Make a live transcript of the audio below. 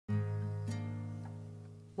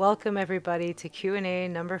Welcome everybody to Q&A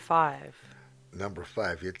number 5. Number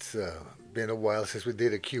 5. It's been a while since we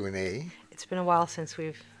did a Q&A. It's been a while since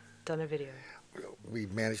we've done a video. We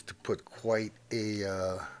managed to put quite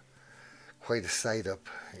a site up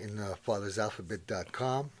in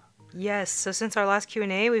fathersalphabet.com. Yes, so since our last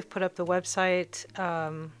Q&A, we've put up the website.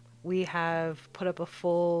 We have put up a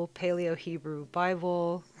full Paleo Hebrew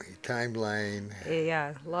Bible. A timeline.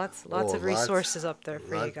 Yeah, lots Oh, of resources up there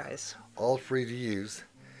for you lot, guys. all free to use.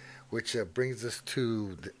 Which brings us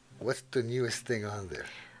to what's the newest thing on there?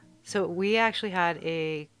 So we actually had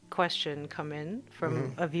a question come in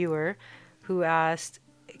from Hmm. a viewer who asked,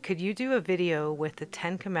 could you do a video with the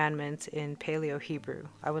 10 Commandments in Paleo Hebrew?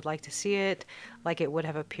 I would like to see it like it would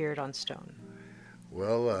have appeared on stone.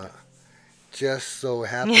 Well, just so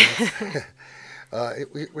happens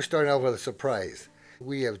we're starting out with a surprise.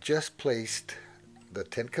 We have just placed the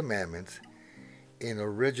Ten Commandments in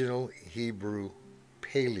original Hebrew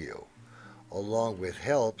Paleo, along with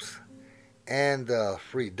helps and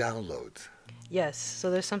free downloads. Yes,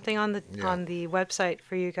 so there's something on the Yeah, on the website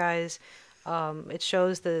for you guys. It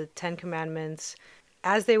shows the Ten Commandments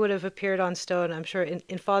as they would have appeared on stone. I'm sure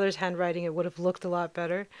in Father's handwriting it would have looked a lot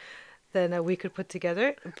better than we could put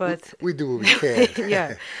together. we, But we do what we can.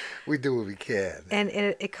 yeah, We do what we can. and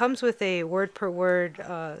it comes with a word per word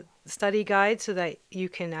study guide so that you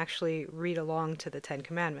can actually read along to the Ten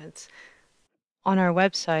Commandments. On our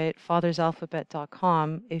website,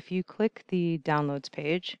 fathersalphabet.com, if you click the downloads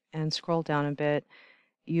page and scroll down a bit,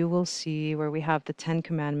 you will see where we have the 10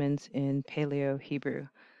 Commandments in Paleo Hebrew.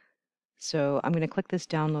 So I'm going to click this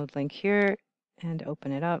download link here and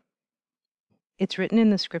open it up. It's written in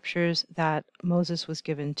the scriptures that Moses was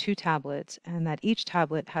given 2 tablets and that each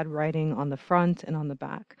tablet had writing on the front and on the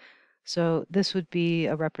back. So this would be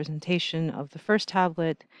a representation of the first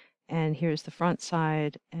tablet, and here's the front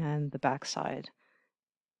side and the back side.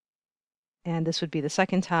 And this would be the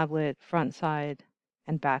second tablet, front side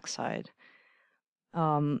and back side.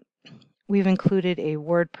 We've included a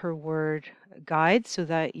word per word guide so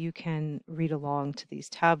that you can read along to these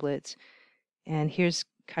tablets. And here's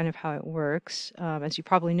kind of how it works. As you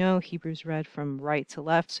probably know, Hebrew's read from right to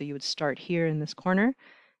left. So you would start here in this corner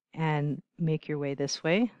and make your way this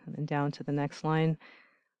way and then down to the next line.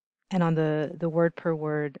 And on the word per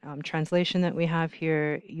word translation that we have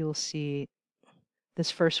here, you'll see this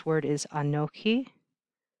first word is Anoki,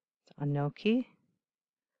 Anoki,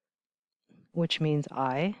 which means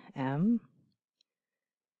I am.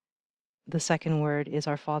 The second word is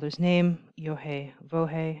our Father's name, Yohe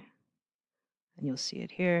Vohe, and you'll see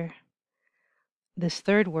it here. This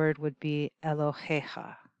third word would be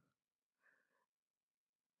Elohecha,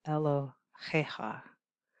 Elohecha,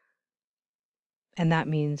 and that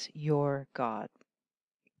means your God.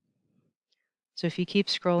 So if you keep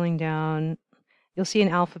scrolling down, you'll see an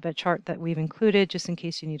alphabet chart that we've included just in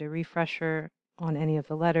case you need a refresher on any of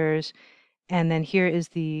the letters. And then here is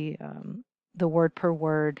the word per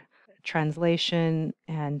word translation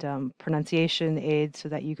and pronunciation aid so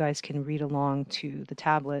that you guys can read along to the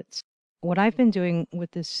tablets. What I've been doing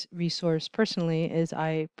with this resource personally is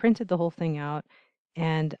I printed the whole thing out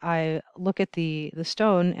and I look at the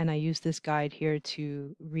stone and I use this guide here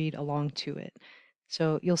to read along to it.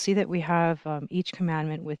 So you'll see that we have each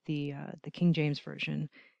commandment with the King James Version.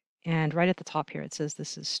 And right at the top here, it says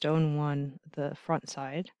this is stone 1, the front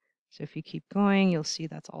side. So if you keep going, you'll see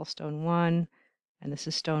that's all stone 1, and this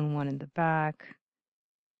is stone 1 in the back.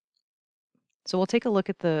 So we'll take a look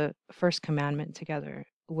at the first commandment together,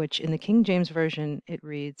 which in the King James Version, it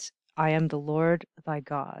reads, I am the Lord thy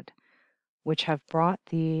God, which have brought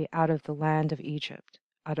thee out of the land of Egypt,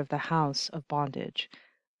 out of the house of bondage.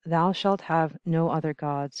 Thou shalt have no other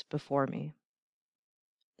gods before me.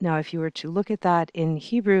 Now, if you were to look at that in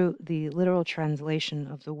Hebrew, the literal translation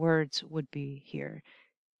of the words would be here,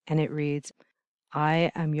 and it reads, I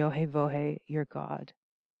am Yohe your God,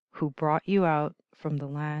 who brought you out from the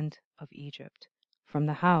land of Egypt, from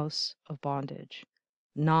the house of bondage.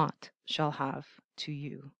 Not shall have to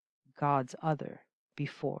you gods other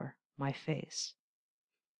before my face.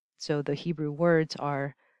 So the Hebrew words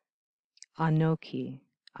are Anoki,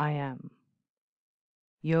 I am,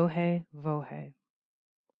 Yohe,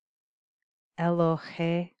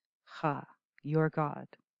 Elohecha, your God,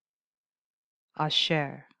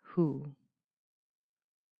 Asher, who,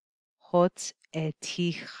 Hotz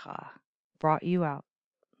eticha, brought you out,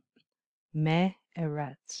 Me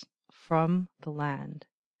eretz, from the land,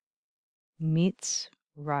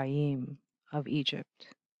 Mitzrayim, of Egypt,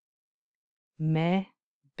 Me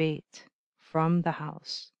beit, from the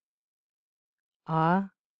house,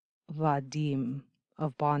 Avadim,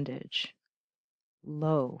 of bondage,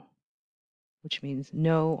 Lo, which means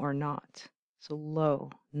no or not. So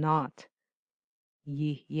lo, not.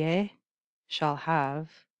 Ye shall have,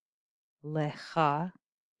 lecha,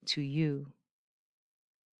 to you.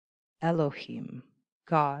 Elohim,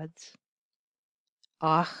 gods.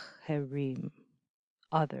 Acherim,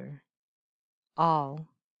 other. Al,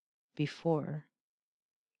 before.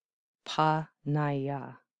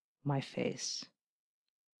 Panaya, my face.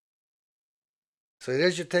 So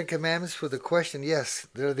there's your Ten Commandments for the question. Yes,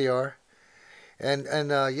 there they are. And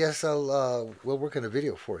yes, we'll work on a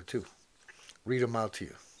video for it too. Read them out to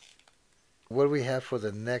you. What do we have for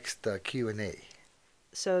the next Q&A?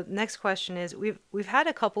 So next question is we've had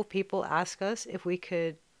a couple people ask us if we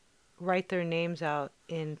could write their names out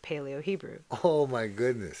in Paleo Hebrew. Oh my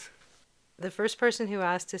goodness. The first person who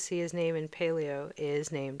asked to see his name in Paleo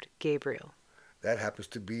is named Gabriel. That happens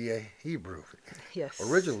to be a Hebrew, Yes.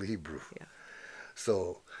 original Hebrew. Yeah.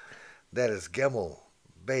 So that is Gemel,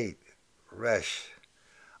 Beit, Resh,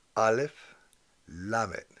 Aleph,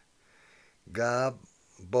 Lamed,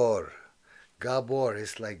 Gabor. Gabor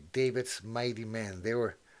is like David's mighty men. They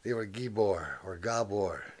were Gibor or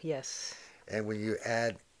Gabor. Yes. And when you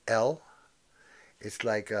add El, it's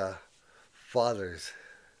like fathers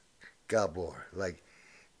Gabor, like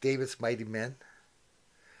David's mighty men.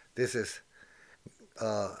 This is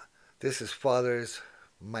uh, this is father's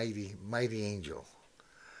mighty angel,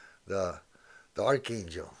 the the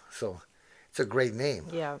archangel. So it's a great name,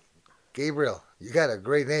 Yeah. Gabriel. You got a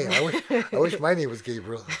great name. I wish my name was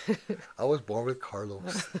Gabriel. I was born with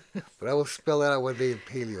Carlos, but I will spell that out one day in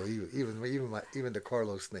Paleo. Even the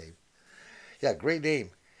Carlos name. Yeah, great name,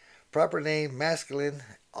 proper name, masculine,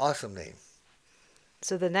 awesome name.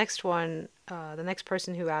 So the next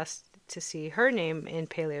person who asked to see her name in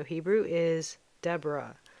Paleo Hebrew is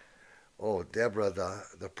Deborah. Oh, Deborah,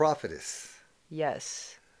 the prophetess.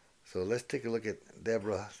 Yes. So let's take a look at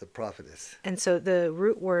Deborah, the prophetess. And so the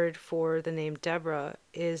root word for the name Deborah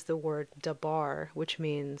is the word dabar, which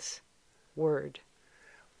means word.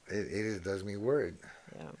 It does mean word.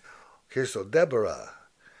 Yeah. Here, so Deborah,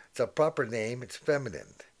 it's a proper name. It's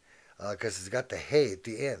feminine because it's got the hey at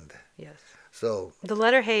the end. Yes. So The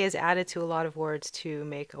letter hey is added to a lot of words to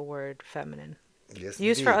make a word feminine. yes,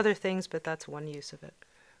 Used for indeed, other things, but that's one use of it.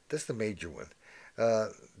 that's the major one. Uh,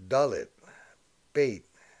 Dalit, Beit,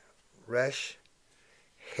 Resh,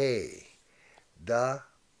 Hey, Da,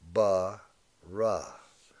 Ba, Ra.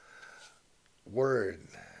 Word,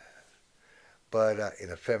 but in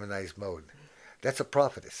a feminized mode. That's a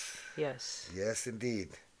prophetess. Yes. Yes, indeed.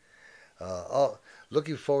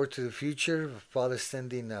 Looking forward to the future. Father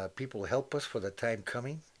sending people to help us for the time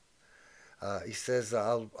coming. He says,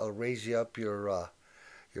 I'll raise you up your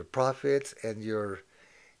prophets and your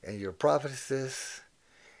prophetesses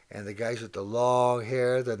and the guys with the long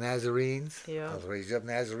hair, the Nazarenes. Yeah. I'll raise you up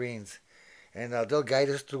Nazarenes, and they'll guide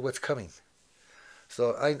us through what's coming.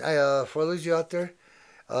 So for those of you out there,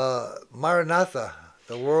 Maranatha,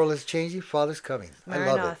 the world is changing. Father's coming. I love it.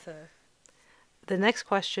 Maranatha. The next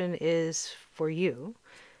question is for you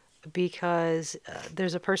because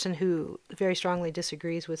there's a person who very strongly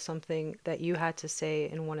disagrees with something that you had to say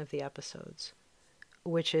in one of the episodes,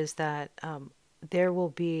 which is that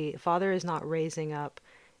Father is not raising up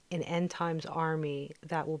an end times army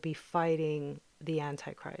that will be fighting the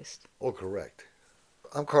Antichrist. Oh, correct.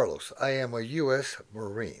 I'm Carlos. I am a U.S.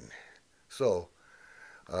 Marine. So,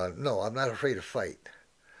 no, I'm not afraid to fight.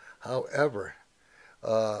 However,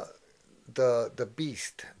 uh, the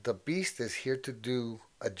beast is here to do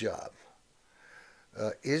a job.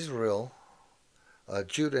 Israel,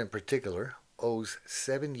 Judah in particular, owes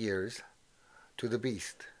 7 years to the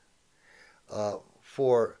beast.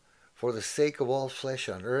 For the sake of all flesh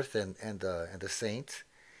on earth and the saints,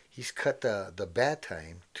 he's cut the bad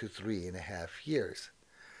time to 3.5 years.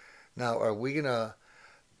 Now, are we gonna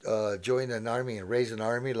join an army and raise an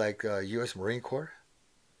army like U.S. Marine Corps?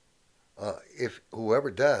 If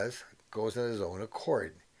whoever does goes on his own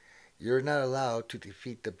accord, you're not allowed to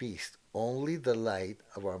defeat the beast. Only the light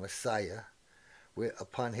of our Messiah,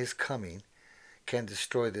 upon his coming, can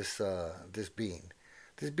destroy this being.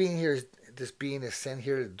 This being is sent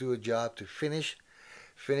here to do a job to finish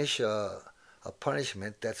a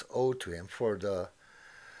punishment that's owed to him for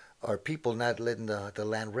our people not letting the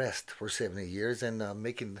land rest for 70 years and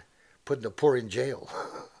putting the poor in jail.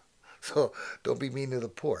 So don't be mean to the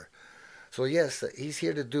poor. So yes, he's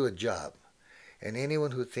here to do a job, and anyone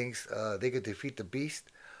who thinks they could defeat the beast,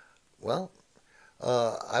 well,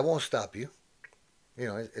 I won't stop you.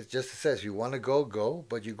 It just says you want to go, go,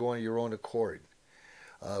 but you go on your own accord.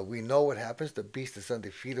 We know what happens. The beast is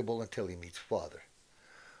undefeatable until he meets Father.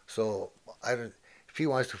 So I don't. If he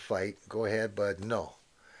wants to fight, go ahead, but no,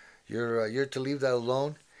 You're to leave that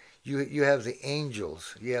alone. You have the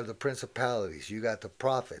angels, you have the principalities, you got the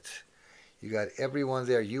prophets, you got everyone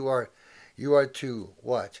there. You are to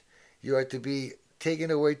watch. You are to be taken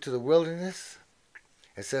away to the wilderness.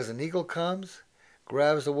 It says an eagle comes,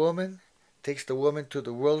 grabs the woman, takes the woman to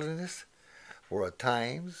the wilderness for a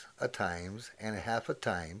times, and a half a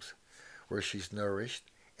times, where she's nourished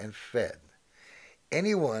and fed.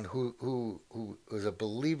 Anyone who is a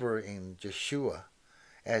believer in Yeshua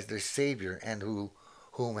as their Savior and who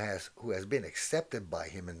has been accepted by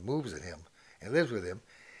Him and moves in Him and lives with Him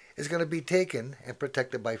is going to be taken and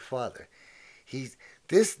protected by Father. He's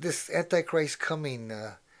this Antichrist coming.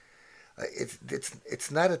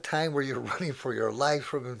 It's not a time where you're running for your life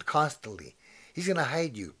from him constantly. He's going to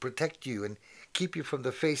hide you, protect you, and keep you from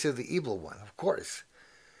the face of the evil one. Of course,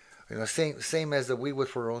 same as that we would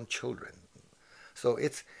for our own children. So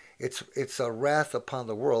it's a wrath upon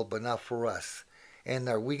the world, but not for us. And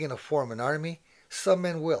are we going to form an army? Some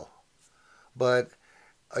men will, but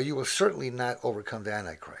you will certainly not overcome the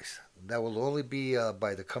Antichrist. That will only be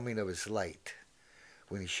by the coming of his light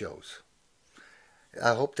when he shows.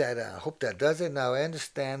 I hope that does it. Now I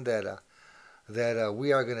understand that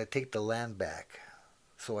we are going to take the land back.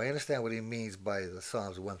 So I understand what he means by the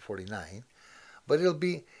Psalms 149, but it'll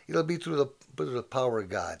be through the power of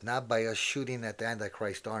God, not by us shooting at the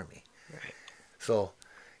Antichrist army. Right. So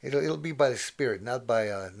it'll be by the Spirit, not by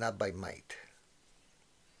might.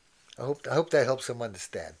 I hope that helps them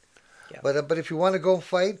understand. Yeah. But if you want to go and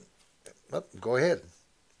fight, well, go ahead.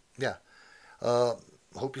 Yeah.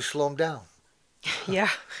 Hope you slow them down. Yeah.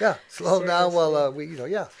 Yeah, slow them down Seriously. while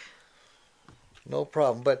yeah, no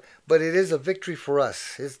problem. But it is a victory for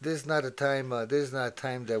us. This is not a time. This is not a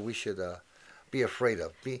time that we should be afraid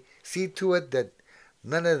of. See to it that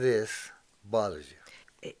none of this bothers you.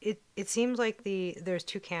 It seems like there's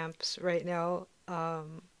two camps right now,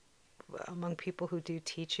 among people who do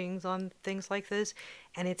teachings on things like this,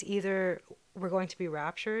 and it's either we're going to be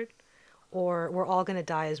raptured or we're all going to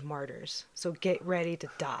die as martyrs. So get ready to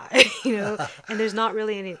die, And there's not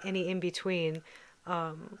really any in between.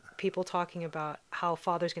 People talking about how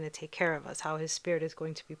Father's going to take care of us, how His Spirit is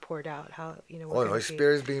going to be poured out, how we're Oh no, going His to be.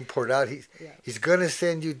 Spirit is being poured out. Yeah. He's going to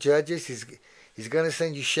send you judges. He's going to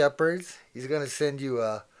send you shepherds. He's going to send you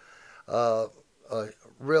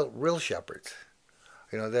real shepherds.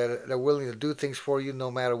 That are willing to do things for you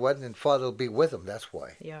no matter what, and Father will be with them. That's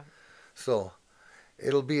why. Yeah. So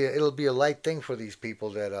it'll be a light thing for these people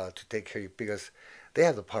that to take care of you because they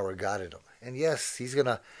have the power of God in them. And yes, He's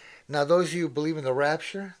gonna. Now those of you who believe in the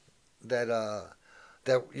rapture, that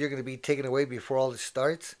you're gonna be taken away before all this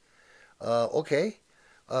starts. Okay,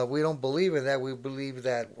 we don't believe in that. We believe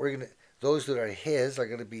that those that are His are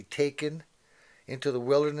gonna be taken into the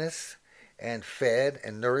wilderness and fed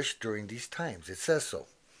and nourished during these times. It says so.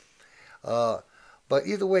 Uh, but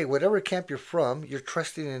either way, whatever camp you're from, you're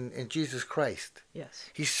trusting in Jesus Christ. Yes.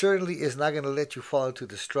 He certainly is not going to let you fall into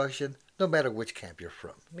destruction, no matter which camp you're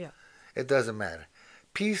from. Yeah. It doesn't matter.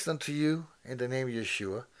 Peace unto you in the name of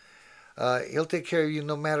Yeshua. He'll take care of you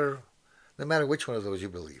no matter which one of those you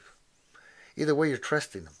believe. Either way, you're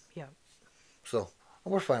trusting Him. Yeah. So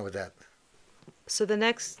we're fine with that. So the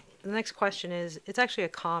next question is, it's actually a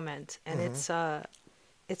comment, and it's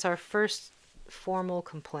our first formal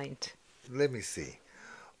complaint. Let me see.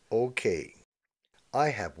 Okay. I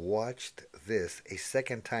have watched this a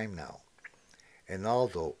second time now, and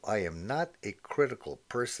although I am not a critical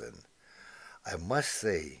person, I must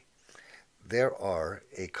say there are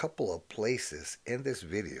a couple of places in this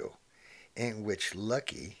video in which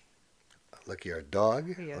Lucky our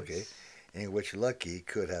dog, Yes. okay, in which Lucky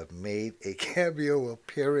could have made a cameo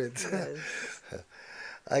appearance. Yes.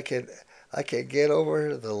 I can get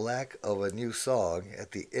over the lack of a new song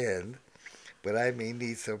at the end, but I may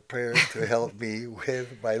need some prayers to help me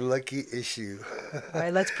with my lucky issue. All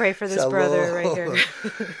right, let's pray for this Shalom. brother right here.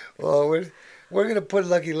 Well, we're gonna put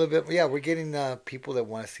Lucky a little bit. Yeah, we're getting people that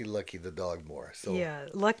want to see Lucky the dog more. So Yeah,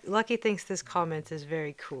 Lucky thinks this comment is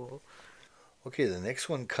very cool. okay, the next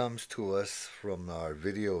one comes to us from our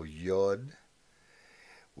video Yod.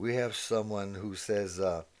 We have someone who says,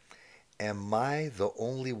 "Am I the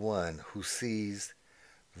only one who sees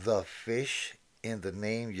the fish in the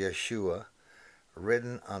name Yeshua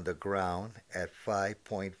written on the ground at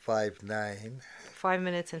 5.59?" 5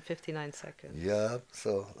 minutes and 59 seconds. Yup.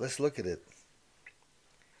 So let's look at it.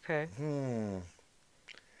 Okay.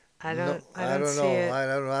 I No, don't see know. it.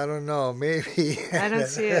 I don't know. Maybe. I don't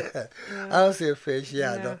see it. I don't see a fish.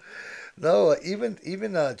 Yeah. No. No. Even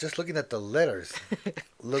just looking at the letters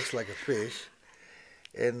looks like a fish.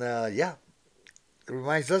 And yeah,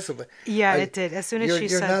 reminds us of it. Yeah, I, it did. As soon as she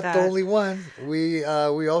you're said not the that, only one. We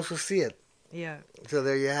also see it. yeah. So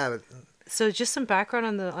there you have it. So just some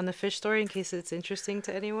background on the fish story in case it's interesting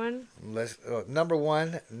to anyone. Number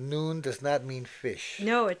one, noon does not mean fish.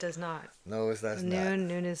 No, it does not. No, that's not.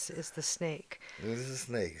 Noon is the snake. Noon is a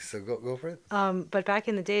snake. So go for it. But back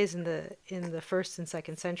in the days in the first and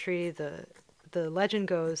second century, the legend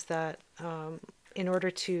goes that in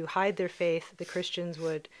order to hide their faith, the Christians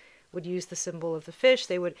would use the symbol of the fish.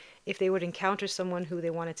 They would, if they would encounter someone who they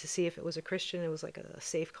wanted to see if it was a Christian, it was like a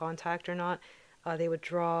safe contact or not. They would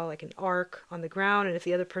draw like an arc on the ground, and if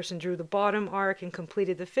the other person drew the bottom arc and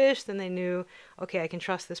completed the fish, then they knew, okay, I can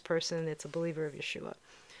trust this person. It's a believer of Yeshua.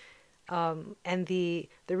 And the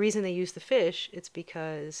reason they used the fish, it's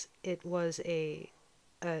because it was an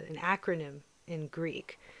acronym in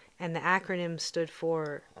Greek, and the acronym stood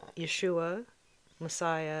for Yeshua,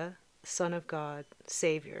 Messiah, Son of God,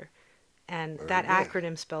 Savior, and Very that good.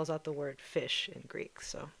 acronym spells out the word fish in Greek.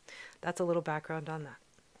 So that's a little background on that.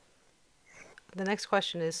 The next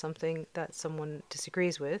question is something that someone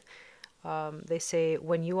disagrees with. They say,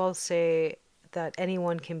 when you all say that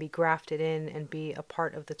anyone can be grafted in and be a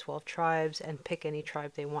part of the 12 tribes and pick any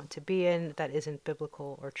tribe they want to be in, that isn't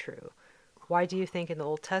biblical or true. Why do you think in the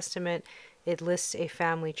Old Testament it lists a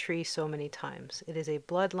family tree so many times? It is a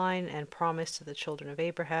bloodline and promise to the children of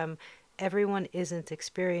Abraham. Everyone isn't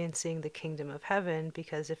experiencing the kingdom of heaven,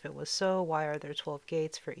 because if it was so, why are there 12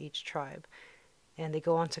 gates for each tribe? And they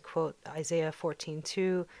go on to quote Isaiah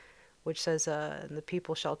 14:2, which says, "And the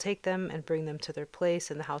people shall take them and bring them to their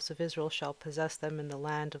place, and the house of Israel shall possess them in the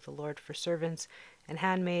land of the Lord for servants and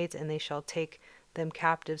handmaids, and they shall take them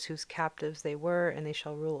captives whose captives they were, and they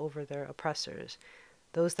shall rule over their oppressors.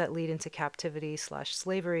 Those that lead into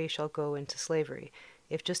captivity/slavery shall go into slavery."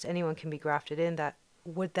 If just anyone can be grafted in, that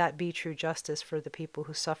would that be true justice for the people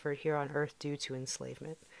who suffered here on earth due to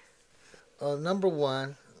enslavement? Number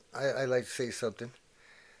one, I like to say something.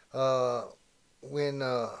 Uh,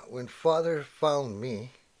 when Father found me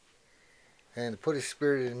and put His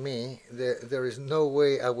Spirit in me, there is no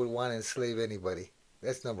way I would want to enslave anybody.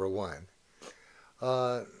 That's number one.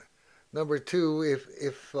 Uh, Number two,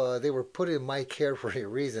 if they were put in my care for a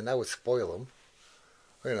reason, I would spoil them.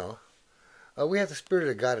 You know, we have the Spirit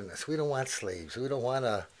of God in us. We don't want slaves. We don't want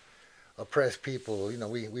to oppress people.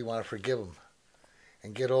 We want to forgive them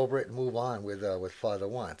and get over it and move on with what Father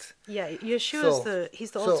wants. Yeah, Yeshua is So, the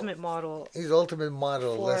so ultimate model He's the ultimate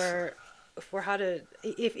model. Let's for how to,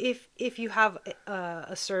 if you have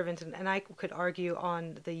a servant, and I could argue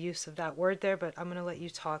on the use of that word there, but I'm going to let you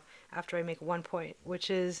talk after I make one point, which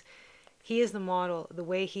is he is the model. The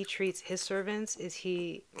way he treats his servants is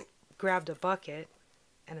he grabbed a bucket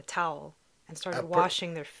and a towel and started per,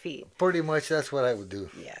 washing their feet. pretty much that's what I would do.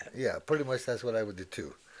 Yeah. Yeah, pretty much that's what I would do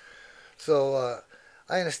too. So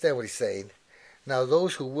I understand what he's saying. Now,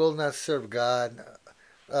 those who will not serve God,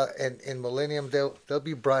 and in millennium, they'll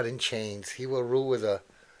be brought in chains. He will rule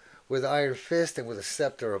with iron fist and with a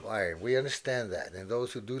scepter of iron. We understand that. And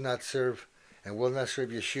those who do not serve and will not serve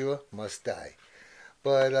Yeshua must die.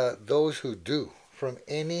 But those who do, from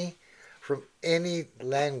any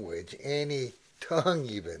language, any tongue,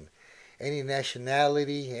 even any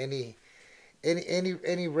nationality,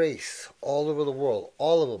 any race, all over the world,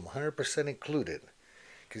 all of them, 100% included,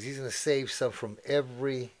 because He's going to save some from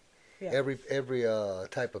every Yeah. every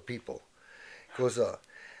type of people. Because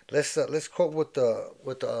let's quote what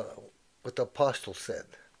the apostle said.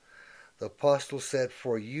 The apostle said,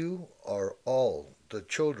 "For you are all the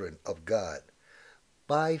children of God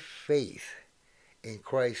by faith in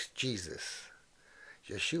Christ Jesus,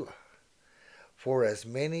 Yeshua. For as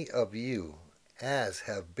many of you as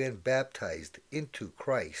have been baptized into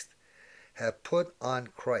Christ have put on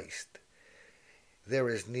Christ. There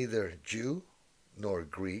is neither Jew nor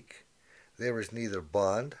Greek, there is neither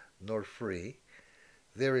bond nor free,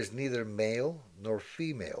 there is neither male nor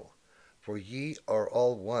female, for ye are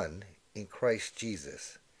all one in Christ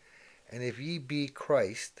Jesus. And if ye be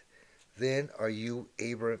Christ, then are you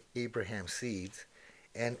Abraham's seeds,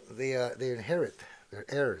 and they inherit, they're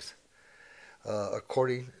heirs,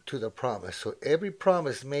 according to the promise." So every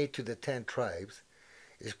promise made to the 10 tribes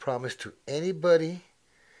is promised to anybody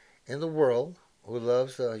in the world who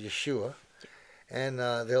loves Yeshua, and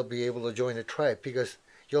they'll be able to join the tribe, because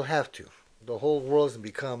you'll have to. The whole world has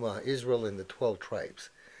become Israel in the 12 tribes.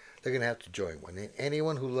 They're going to have to join one. And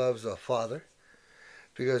anyone who loves a Father,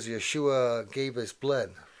 because Yeshua gave His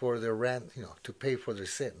blood for their to pay for their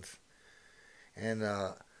sins. And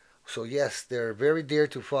so yes, they're very dear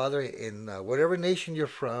to Father in whatever nation you're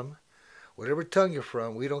from, whatever tongue you're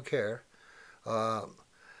from. We don't care.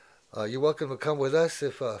 You're welcome to come with us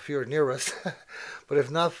if you're near us. But if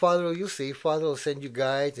not, Father, you'll see. Father will send you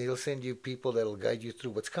guides and he'll send you people that'll guide you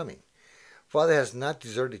through what's coming. Father has not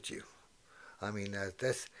deserted you. I mean,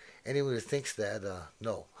 that's anyone who thinks that,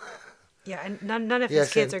 no. Yeah, and none of his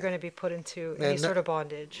Yes, kids are going to be put into any and sort of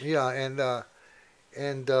bondage. yeah, and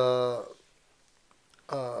uh,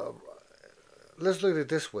 let's look at it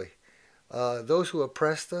this way: those who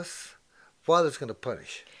oppressed us, Father's going to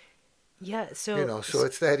punish. Yeah, You so know, so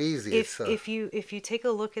it's that easy. if It's if you take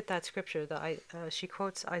a look at that scripture, she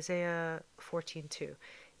quotes Isaiah 14:2.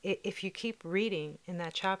 If you keep reading in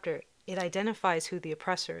that chapter, it identifies who the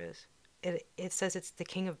oppressor is. It says it's the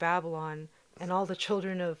king of Babylon and all the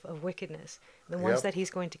children of wickedness, the ones yep. that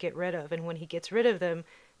he's going to get rid of. And when he gets rid of them,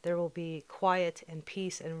 there will be quiet and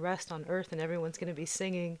peace and rest on earth, and everyone's going to be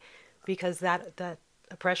singing because that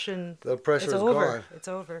oppression The is oppressor is over. gone. It's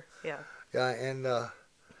over. Yeah. Yeah, and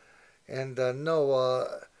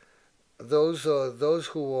no, those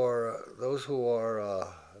who are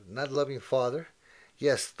not loving Father,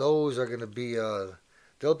 yes, those are going to be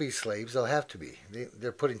they'll be slaves. They'll have to be.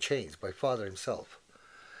 They're put in chains by Father Himself.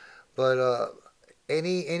 But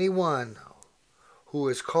anyone who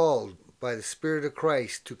is called by the Spirit of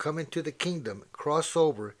Christ to come into the kingdom, cross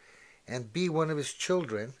over, and be one of His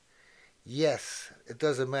children, yes, it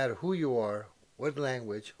doesn't matter who you are, what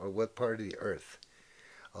language, or what part of the earth.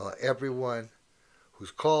 Everyone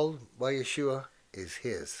who's called by Yeshua is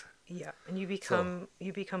His. Yeah, and So,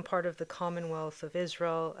 you become part of the commonwealth of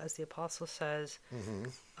Israel, as the apostle says. hmm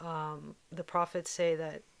The prophets say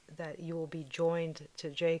that you will be joined to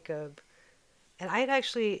Jacob. And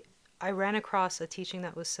I ran across a teaching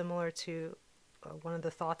that was similar to one of the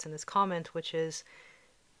thoughts in this comment, which is,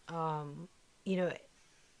 you know,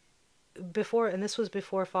 before, and this was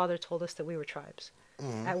before Father told us that we were tribes.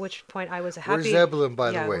 hmm At which point I was a Where's happy, Zebulun, by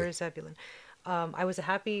the yeah, way? we're Zebulun. I was a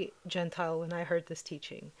happy Gentile when I heard this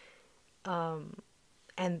teaching.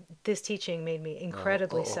 And this teaching made me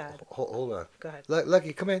incredibly sad. Hold on. Go ahead.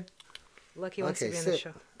 Lucky, come in. Lucky wants to Okay, be on the sit. show.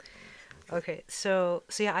 Okay. Okay, so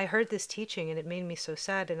yeah, I heard this teaching and it made me so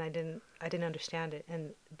sad, and I didn't understand it.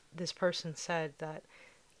 And this person said that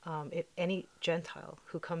if any Gentile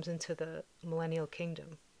who comes into the millennial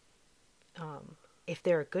kingdom, if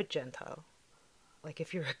they're a good Gentile, like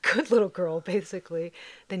if you're a good little girl, basically,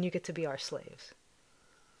 then you get to be our slaves.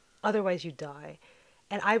 Otherwise, you die.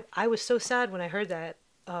 And I was so sad when I heard that.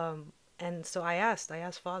 And so I asked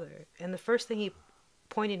Father, and the first thing he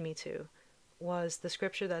pointed me to was the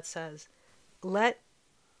scripture that says, "Let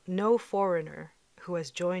no foreigner who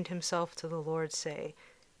has joined himself to the Lord say,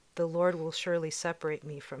 the Lord will surely separate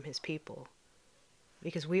me from his people."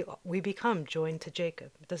 Because we become joined to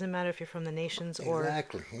Jacob. It doesn't matter if you're from the nations or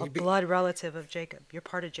Exactly. a blood relative of Jacob. You're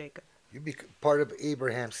part of Jacob. You be part of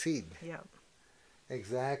Abraham's seed. Yeah.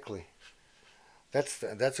 Exactly. That's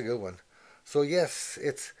a good one. So yes,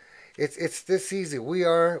 it's this easy. We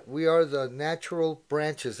are the natural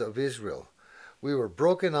branches of Israel. We were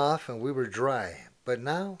broken off and we were dry, but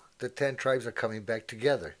now the 10 tribes are coming back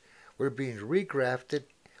together. We're being regrafted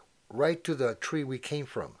right to the tree we came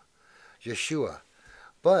from, Yeshua.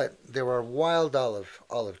 But there are wild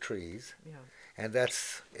olive trees, Yeah. and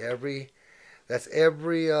that's every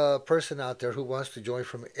person out there who wants to join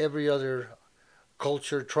from every other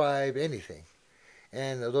culture, tribe, anything.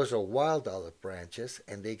 And those are wild olive branches,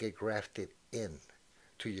 and they get grafted in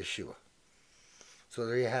to Yeshua. So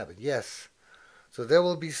there you have it. Yes. So there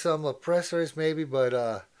will be some oppressors, maybe, but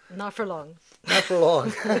Not for long. not for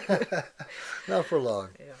long. Not for long.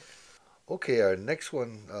 Yeah. Okay, our next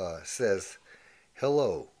one says,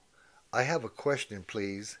 "Hello, I have a question,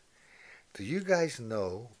 please. Do you guys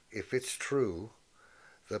know if it's true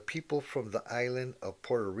the people from the island of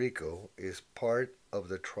Puerto Rico is part of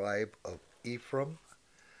the tribe of Ephraim?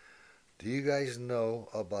 Do you guys know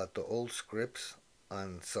about the old scripts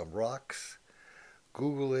on some rocks?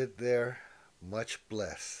 Google it there. Much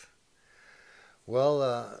bless."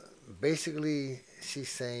 Well, basically, she's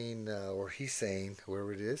saying, or he's saying,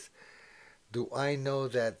 whoever it is, do I know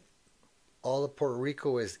that all of Puerto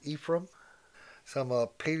Rico is Ephraim? Some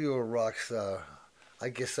paleo rocks, I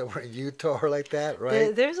guess somewhere in Utah or like that,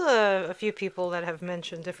 right? There's a few people that have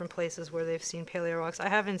mentioned different places where they've seen paleo rocks. I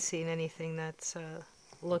haven't seen anything that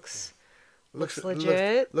looks Looks looks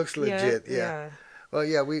legit looks yet. legit, yeah. Yeah. Well,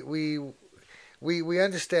 yeah, we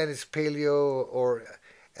understand it's paleo, or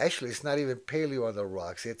actually, it's not even paleo on the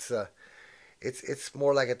rocks. It's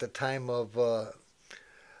more like at the time of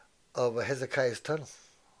Hezekiah's tunnel.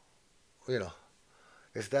 You know,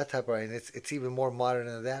 it's that type of, and it's even more modern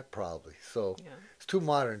than that probably. So Yeah. it's too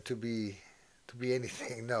modern to be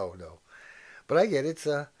anything. No, no. But I get it.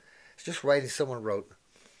 It's just writing someone wrote.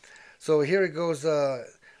 So here it goes.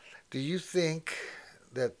 Do you think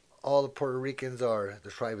that all the Puerto Ricans are the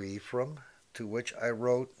tribe of Ephraim? To which I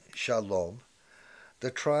wrote, Shalom. The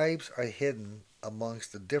tribes are hidden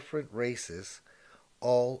amongst the different races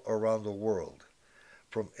all around the world,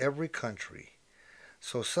 from every country.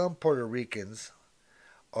 So some Puerto Ricans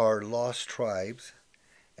are lost tribes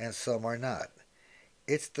and some are not.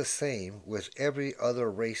 It's the same with every other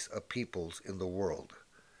race of peoples in the world.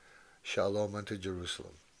 Shalom unto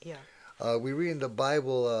Jerusalem. Yeah. We read in the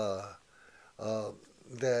Bible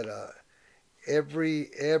that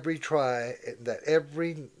every tribe, that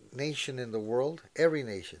every nation in the world, every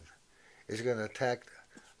nation is going to attack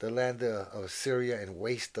the land of Syria and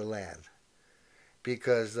waste the land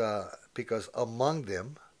because among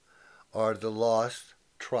them are the lost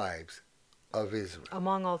tribes of Israel.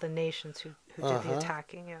 Among all the nations who Uh did the huh.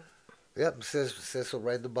 attacking, yeah. Yep, it says so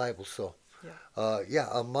right in the Bible. So, Yeah. yeah,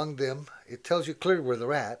 among them, it tells you clearly where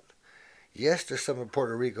they're at. Yes, there's some in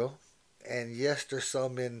Puerto Rico, and yes, there's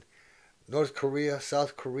some in North Korea,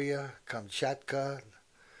 South Korea, Kamchatka,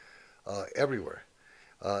 everywhere.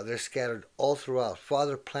 They're scattered all throughout.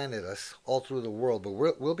 Father planted us all through the world, but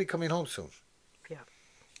we'll be coming home soon. Yeah.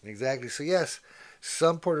 Exactly. So yes,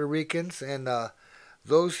 some Puerto Ricans and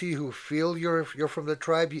those of you who feel you're from the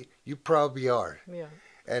tribe, you probably are. Yeah.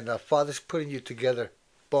 And Father's putting you together,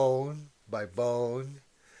 bone by bone,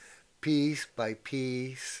 piece by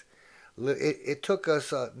piece. It took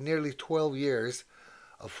us nearly 12 years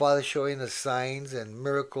of Father showing us signs and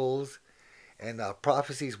miracles and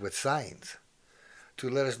prophecies with signs to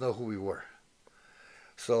let us know who we were.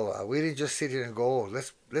 So we didn't just sit here and go, oh,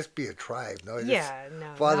 let's be a tribe. No, it's Yeah,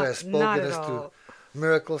 no, Father has not spoken at us through all.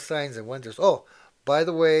 miracle signs and wonders. Oh, by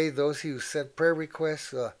the way, those who sent prayer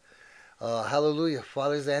requests, hallelujah,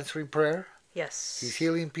 Father's answering prayer. He's Yes.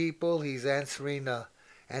 healing people. He's answering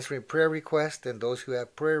prayer requests, and those who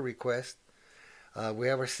have prayer requests. We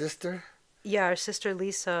have our sister. Yeah, our sister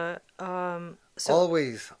Lisa. So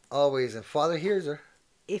Always, always, and Father hears her.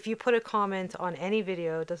 if you put a comment on any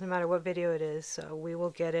video, it doesn't matter what video it is, we will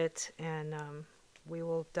get it, and we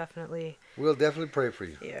will definitely. We'll definitely pray for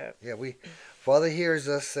you. Yeah. Yeah, Father hears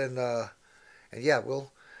us, and yeah,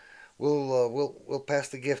 we'll pass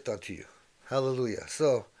the gift on to you. Hallelujah.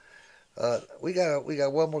 So we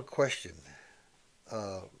got one more question.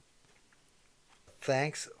 Uh,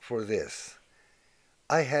 Thanks for this.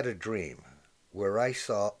 I had a dream where I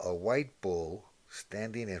saw a white bull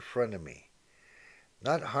standing in front of me,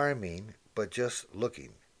 not harming, but just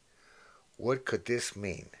looking. What could this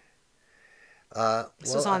mean?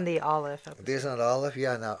 This was Well, on the Olive there's episode. an olive.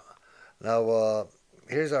 Yeah. Now,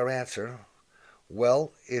 here's our answer.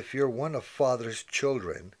 Well, if you're one of Father's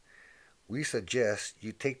children, we suggest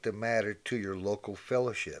you take the matter to your local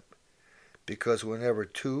fellowship, because whenever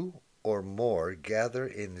two or more gather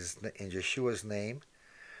in Yeshua's name,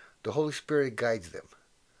 the Holy Spirit guides them.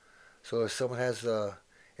 So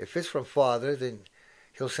if it's from Father, then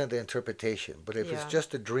He'll send the interpretation. But if it's Yeah.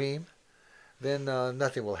 just a dream, then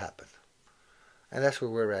nothing will happen. And that's where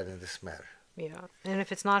we're at in this matter. Yeah. And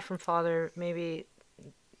if it's not from Father, maybe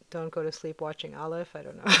don't go to sleep watching Aleph. I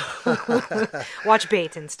don't know. Watch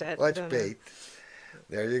Bait instead. I Watch don't know. bait.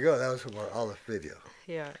 There you go. That was from our olive video.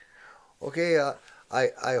 Yeah. Okay.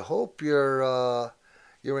 I hope you're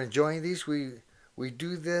enjoying these. We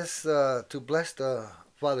do this to bless the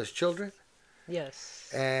Father's children. Yes.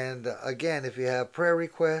 And again, if you have prayer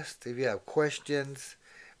requests, if you have questions,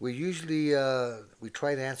 we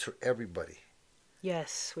try to answer everybody.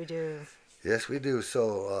 Yes, we do. Yes, we do.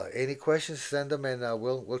 So any questions, send them, and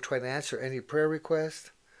we'll try to answer any prayer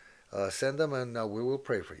requests. Send them, and we will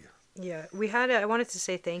pray for you. Yeah. I wanted to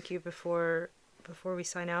say thank you before we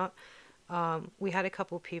sign out. We had a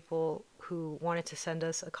couple people who wanted to send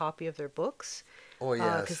us a copy of their books Oh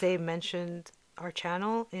because yes. they mentioned our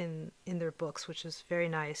channel in their books, which is very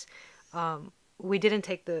nice. We didn't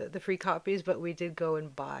take the free copies, but we did go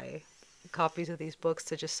and buy copies of these books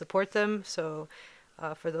to just support them. So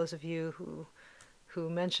for those of you who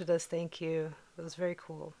mentioned us, thank you. It was very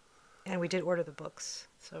cool, and we did order the books.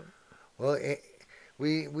 So Well,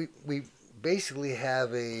 we basically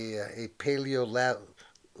have a paleo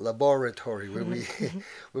laboratory where we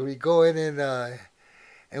where we go in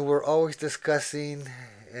and we're always discussing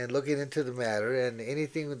and looking into the matter, and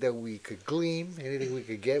anything that we could glean, anything we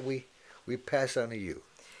could get, we pass on to you.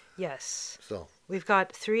 yes. So, We've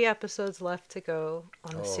got 3 episodes left to go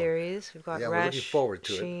on the oh series. We've got yeah, we're looking Resh, forward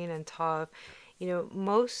to it. Sheen, and Tav. You know,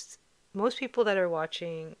 most people that are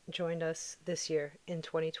watching joined us this year in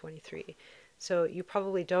 2023. So you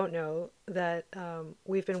probably don't know that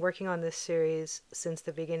we've been working on this series since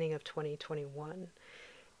the beginning of 2021.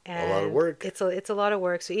 A lot of and work. it's a lot of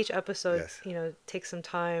work. So each episode, Yes. takes some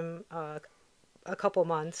time, a couple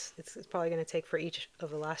months. It's probably going to take for each of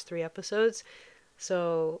the last three episodes.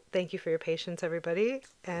 So thank you for your patience, everybody.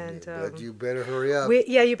 Yeah, And but you better hurry up.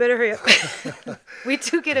 you better hurry up. We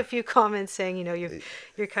do get a few comments saying,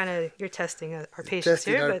 you're testing our patience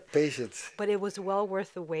Testing here, our but patience. it was well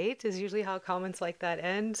worth the wait. Is usually how comments like that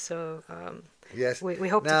end. So Yes. we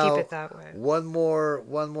hope to keep Now, it that way. one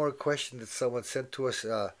more question that someone sent to us.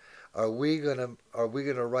 Are we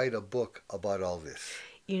gonna write a book about all this?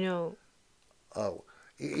 You know, Oh,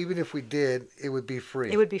 even if we did, it would be it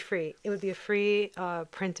free. would be free. It would be a free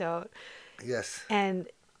printout. Yes. And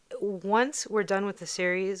once we're done with the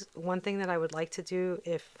series, one thing that I would like to do,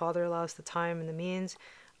 if Father allows the time and the means,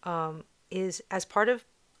 is as part of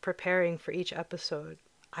preparing for each episode,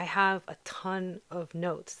 I have a ton of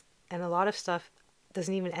notes, and a lot of stuff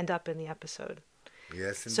doesn't even end up in the episode.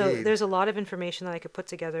 Yes, So indeed. there's a lot of information that I could put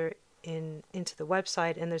together into the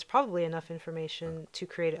website, and there's probably enough information to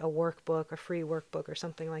create a workbook, a free workbook, or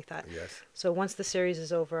something like that. Yes. So once the series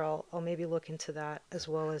is over, I'll maybe look into that as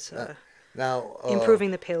well as Uh, now, improving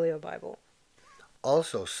the Paleo Bible.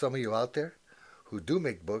 also, some of you out there who do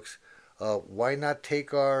make books, why not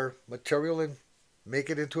take our material and make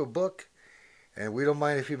it into a book? And we don't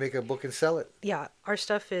mind if you make a book and sell it. Yeah, our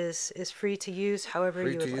stuff is free to use however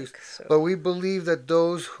Free you to would use. like. So But we believe that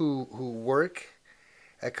those who work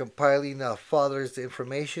at compiling Father's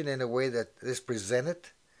information in a way that is presented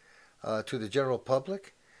to the general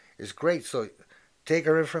public is great. So take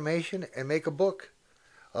our information and make a book.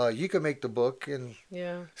 You can make the book and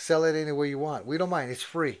yeah, sell it any way you want. We don't mind. It's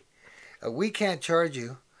free. We can't charge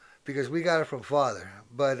you because we got it from Father,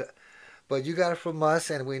 but you got it from us,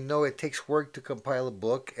 and we know it takes work to compile a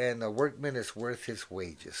book, and a workman is worth his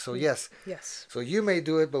wages. So yes, yes, so you may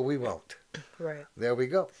do it, but we won't. right. There we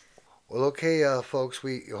go. Well, okay, folks,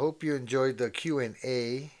 we hope you enjoyed the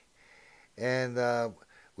Q&A, and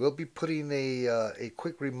we'll be putting a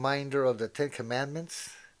quick reminder of the Ten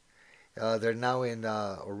Commandments. They're now in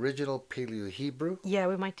original Paleo Hebrew. Yeah,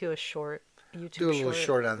 we might do a short Do YouTube a little short.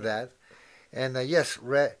 short on that. And yes,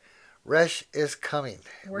 Resh is coming.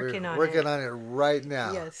 We're Working on working it. on it right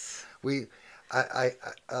now. Yes. We, I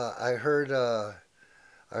heard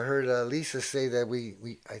Lisa say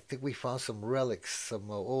that I think we found some relics,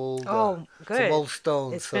 Oh, some good. old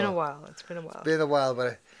stones. It's been a So while. It's been a it's while. been a while,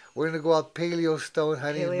 but we're gonna go out paleo stone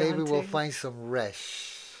hunting, and Paleo maybe we'll hunting. find some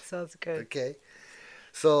Resh. Sounds good. Okay.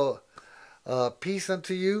 So peace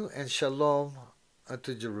unto you and shalom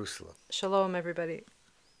unto Jerusalem. Shalom, everybody.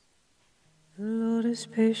 The Lord is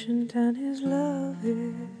patient and his love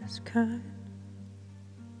is kind.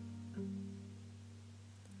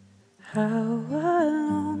 How I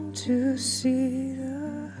long to see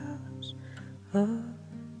the house of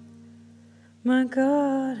my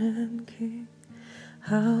God and King.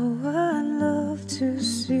 How I love to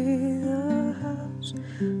see the house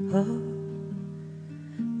of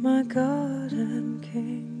my God and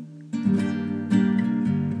King.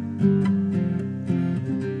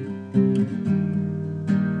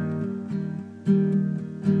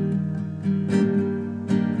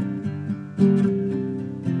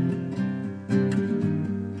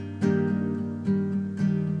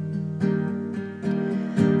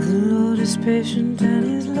 The Lord is patient and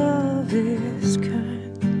his love is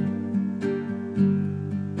kind.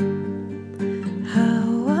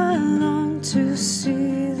 How I long to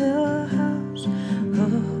see the house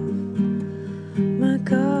of my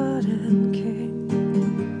God and King.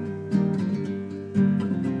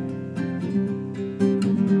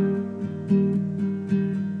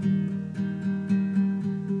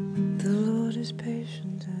 The Lord is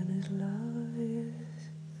patient and his love is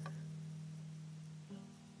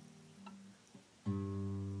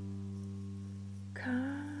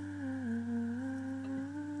kind.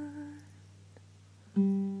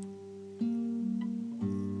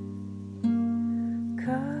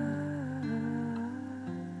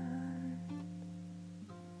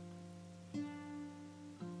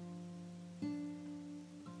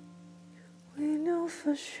 We know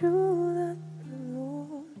for sure that the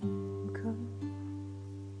Lord will come.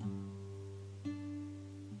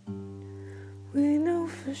 We know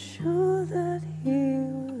for sure that he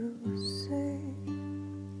will save.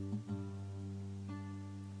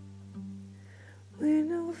 We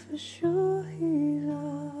know for sure he's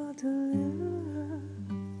our deliverer.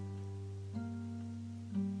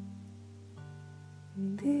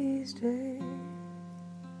 In these days,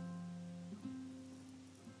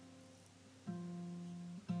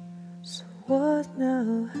 so what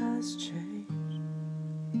now has changed?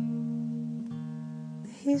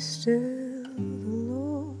 He's still the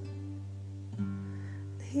Lord.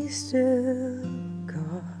 He still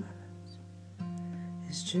guards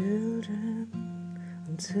his children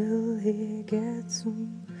until he gets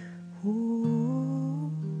them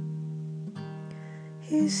home.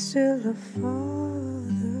 He's still a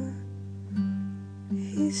father,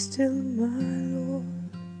 he's still my Lord.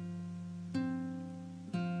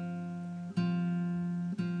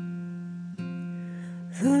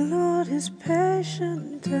 The Lord is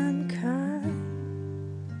patient and kind,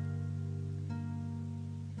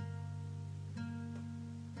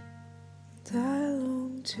 and I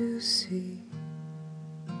long to see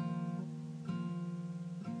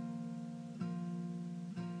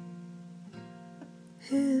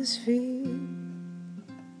his feet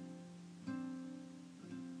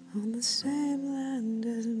on the same land